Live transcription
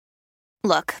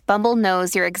Look, Bumble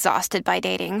knows you're exhausted by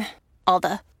dating. All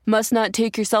the must not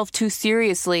take yourself too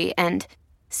seriously and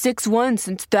 6'1"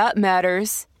 since that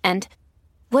matters. And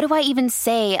what do I even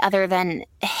say other than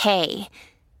hey?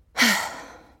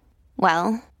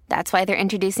 Well, that's why they're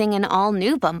introducing an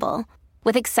all-new Bumble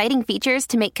with exciting features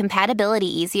to make compatibility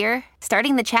easier,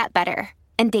 starting the chat better,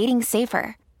 and dating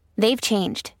safer. They've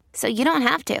changed, so you don't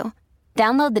have to.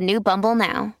 Download the new Bumble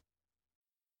now.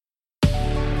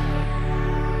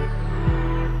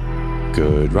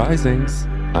 Good risings.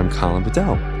 I'm Colin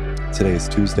Bedell. Today is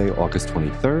Tuesday, August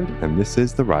 23rd, and this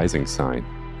is the Rising Sign.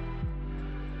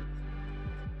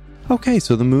 Okay,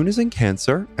 so the moon is in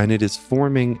Cancer, and it is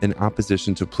forming an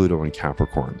opposition to Pluto in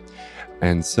Capricorn.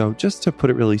 And so just to put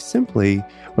it really simply,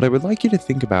 what I would like you to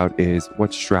think about is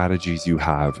what strategies you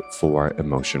have for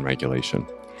emotion regulation.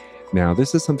 Now,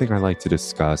 this is something I like to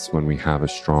discuss when we have a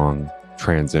strong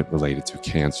transit related to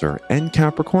Cancer and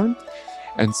Capricorn.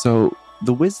 And so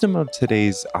the wisdom of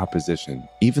today's opposition,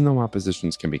 even though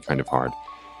oppositions can be kind of hard,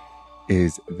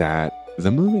 is that the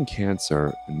moon in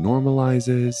Cancer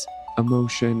normalizes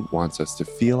emotion, wants us to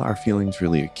feel our feelings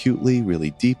really acutely, really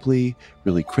deeply,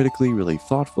 really critically, really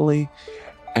thoughtfully.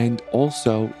 And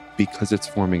also, because it's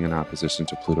forming an opposition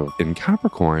to Pluto in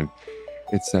Capricorn,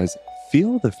 it says,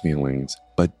 feel the feelings,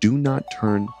 but do not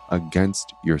turn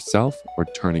against yourself or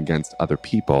turn against other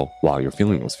people while you're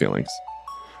feeling those feelings,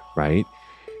 right?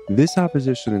 This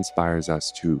opposition inspires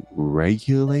us to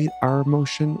regulate our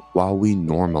emotion while we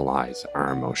normalize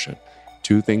our emotion.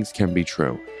 Two things can be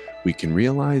true. We can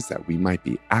realize that we might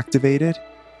be activated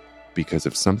because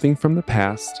of something from the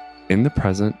past in the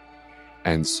present.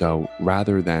 And so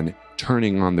rather than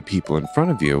turning on the people in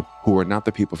front of you who are not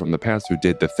the people from the past who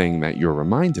did the thing that you're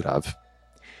reminded of,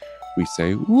 we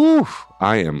say, woo,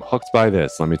 I am hooked by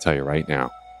this, let me tell you right now.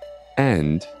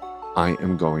 And I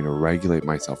am going to regulate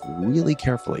myself really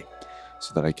carefully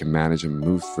so that I can manage and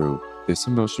move through this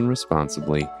emotion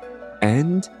responsibly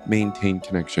and maintain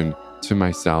connection to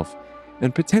myself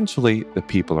and potentially the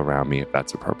people around me if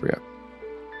that's appropriate,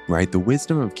 right? The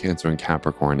wisdom of Cancer and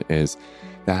Capricorn is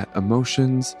that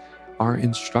emotions are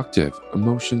instructive,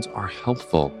 emotions are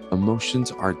helpful,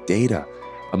 emotions are data,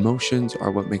 emotions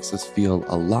are what makes us feel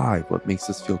alive, what makes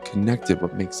us feel connected,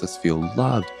 what makes us feel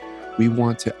loved. We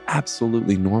want to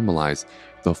absolutely normalize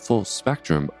the full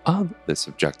spectrum of the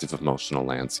subjective emotional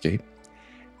landscape.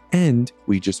 And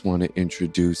we just want to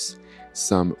introduce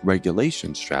some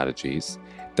regulation strategies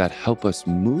that help us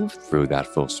move through that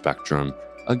full spectrum,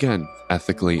 again,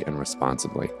 ethically and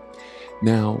responsibly.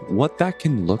 Now, what that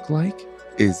can look like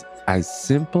is as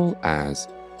simple as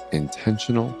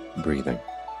intentional breathing.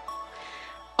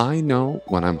 I know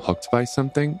when I'm hooked by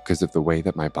something because of the way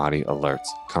that my body alerts.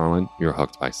 Colin, you're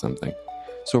hooked by something.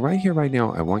 So right here, right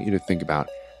now, I want you to think about,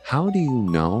 how do you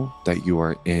know that you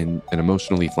are in an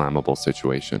emotionally flammable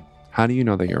situation? How do you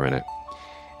know that you're in it?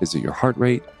 Is it your heart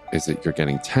rate? Is it you're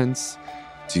getting tense?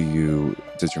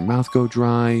 Does your mouth go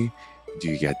dry? Do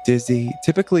you get dizzy?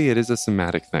 Typically, it is a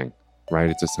somatic thing,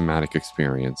 right? It's a somatic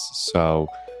experience. So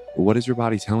what is your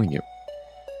body telling you?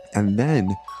 And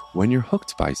then when you're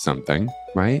hooked by something,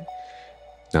 right?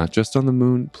 Not just on the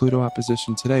moon Pluto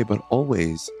opposition today, but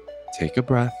always take a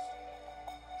breath,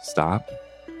 stop,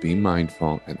 be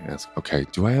mindful, and ask, okay,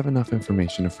 do I have enough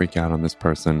information to freak out on this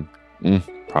person?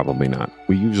 Probably not.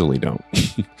 We usually don't.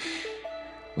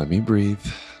 Let me breathe.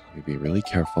 Let me be really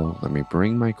careful. Let me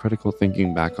bring my critical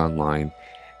thinking back online.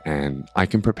 And I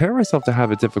can prepare myself to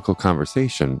have a difficult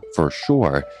conversation for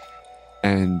sure.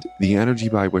 And the energy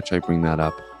by which I bring that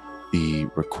up, the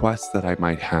request that I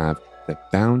might have, the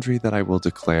boundary that I will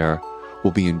declare,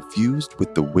 will be infused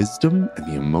with the wisdom and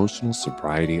the emotional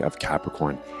sobriety of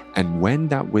Capricorn. And when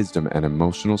that wisdom and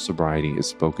emotional sobriety is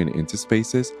spoken into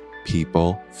spaces,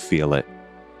 people feel it.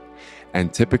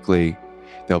 And typically,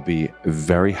 they'll be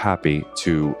very happy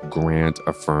to grant,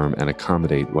 affirm, and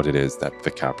accommodate what it is that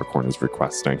the Capricorn is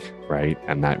requesting, right?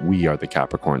 And that we are the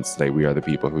Capricorns today. We are the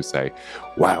people who say,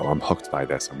 wow, I'm hooked by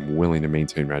this. I'm willing to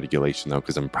maintain regulation though,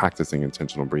 because I'm practicing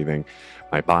intentional breathing.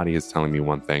 My body is telling me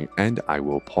one thing, and I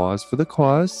will pause for the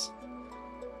cause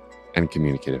and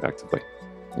communicate effectively.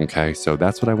 Okay, so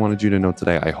that's what I wanted you to know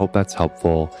today. I hope that's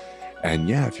helpful. And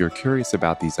yeah, if you're curious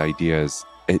about these ideas,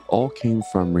 it all came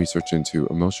from research into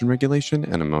emotion regulation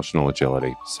and emotional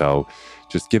agility. So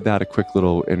just give that a quick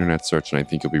little internet search, and I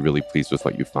think you'll be really pleased with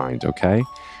what you find, okay?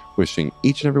 Wishing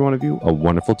each and every one of you a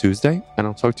wonderful Tuesday, and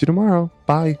I'll talk to you tomorrow.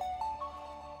 Bye.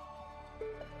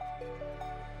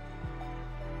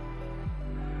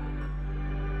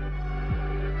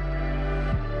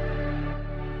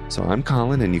 So I'm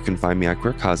Colin, and you can find me at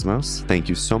Queer Cosmos. Thank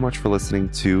you so much for listening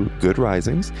to Good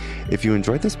Risings. If you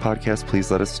enjoyed this podcast, please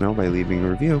let us know by leaving a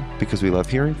review, because we love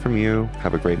hearing from you.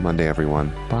 Have a great Monday, everyone.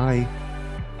 Bye.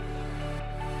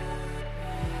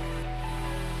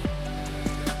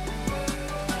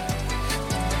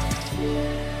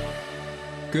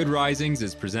 Good Risings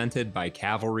is presented by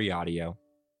Cavalry Audio.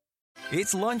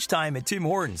 It's lunchtime at Tim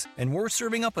Hortons, and we're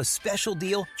serving up a special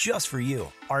deal just for you.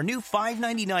 Our new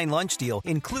 $5.99 lunch deal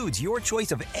includes your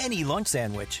choice of any lunch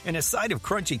sandwich and a side of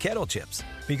crunchy kettle chips.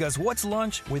 Because what's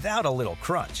lunch without a little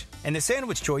crunch? And the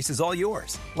sandwich choice is all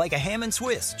yours, like a ham and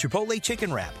Swiss, Chipotle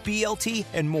chicken wrap, BLT,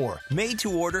 and more, made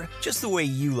to order just the way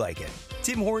you like it.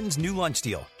 Tim Hortons' new lunch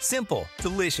deal. Simple,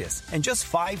 delicious, and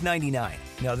just $5.99.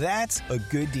 Now that's a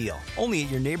good deal. Only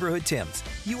at your neighborhood Tim's.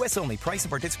 U.S. only. Price and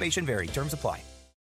participation vary. Terms apply.